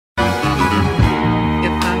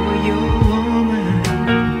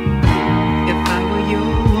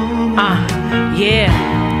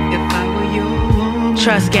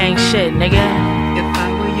trust gang shit, nigga.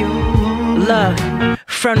 Look,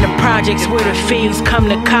 from the projects where the thieves come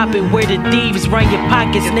to cop it, where the thieves run your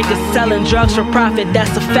pockets, niggas selling drugs for profit,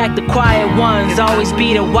 that's a fact. The quiet ones always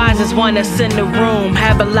be the wisest one that's in the room.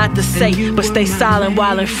 Have a lot to say, but stay silent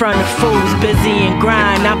while in front of fools. Busy and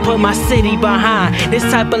grind, I put my city behind. This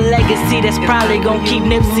type of legacy that's probably gonna keep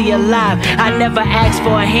Nipsey alive. I never asked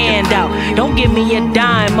for a handout, don't give me a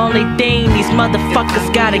dime. Only thing these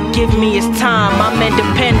motherfuckers gotta give me is time. I'm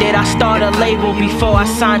independent, I start a label before I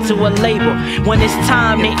sign to a label. When it's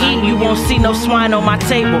time to eat, you won't see no swine on my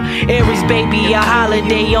table. Aries baby, a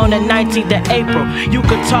holiday on the 19th of April. You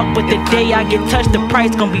could talk, but the day I get touched, the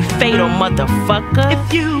price gon' be fatal, motherfucker.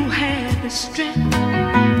 If you had the strength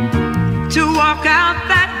to walk out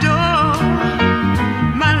that door,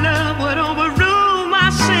 my love would overrule my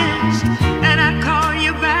sins, and I'd call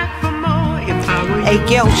you back for more if I were you. Hey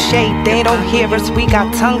yo, shade, they don't hear us, we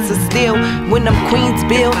got tongues of steel. When them queens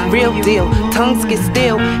build, real deal, tongues get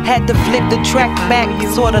still. Had to flip the track back,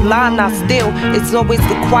 saw the line I still. It's always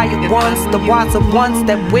the quiet ones, the wiser ones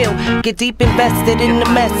that will get deep invested in the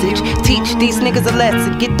message. Teach these niggas a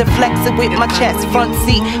lesson, get the flexing with my chest. Front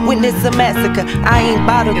seat, witness a massacre. I ain't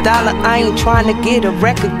bout a dollar, I ain't trying to get a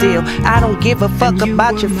record deal. I don't give a fuck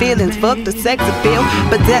about your feelings, fuck the sex appeal.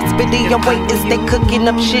 But desperately I'm waiting, stay cooking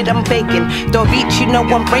up shit I'm baking. Don't reach, you know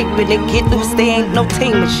I'm raping it, get loose, there ain't no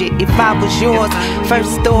taming shit. If I was yours,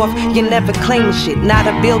 first off, you never claim shit. Not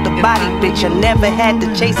a build a body, bitch, I never had to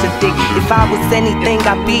chase a dick. If I was anything,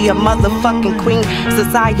 I'd be a motherfucking queen.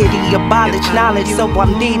 Society abolish knowledge, so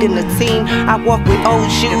I'm leading the team. I walk with old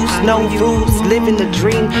shoes, no rules, living the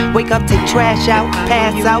dream. Wake up, take trash out,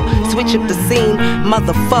 pass out, switch up the scene,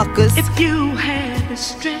 motherfuckers. If you had the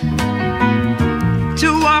strength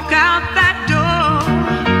to walk out that door,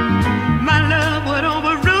 my love would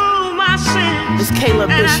overrule my sins, It's Caleb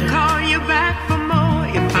and Bishop. I'd call you back for more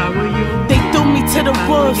if I were you. They threw me to the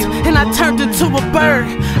wolves, and I turned into a bird.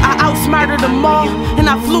 I outsmarted them all, and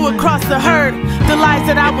I flew across the herd. The lies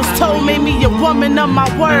that I was told made me a woman of my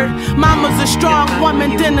word. Mama's a strong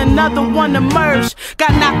woman, then another one emerged.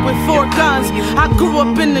 Got knocked with 4 guns, I grew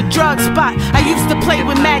up in the drug spot. I used to play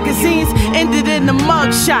with magazines, ended in a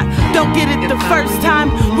mug shot. Don't get it the first time,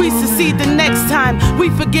 we succeed the next time. We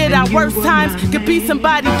forget our worst times, could be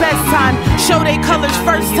somebody's best time. Show they colors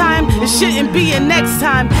first time, it shouldn't be a next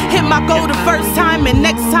time. Hit my goal the first time, and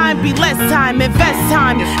next time be less time. Invest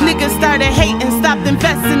time, niggas started hating, stopped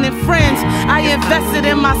investing in friends. I invested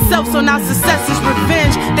in myself, so now success is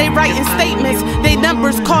revenge. They writing statements, they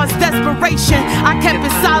numbers cause desperation. I kept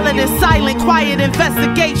it solid and silent, quiet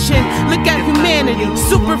investigation. Look at humanity,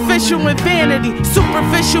 superficial and vanity,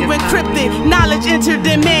 superficial encrypted, knowledge entered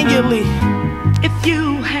in manually. If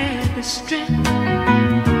you had the strength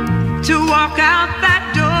to walk out that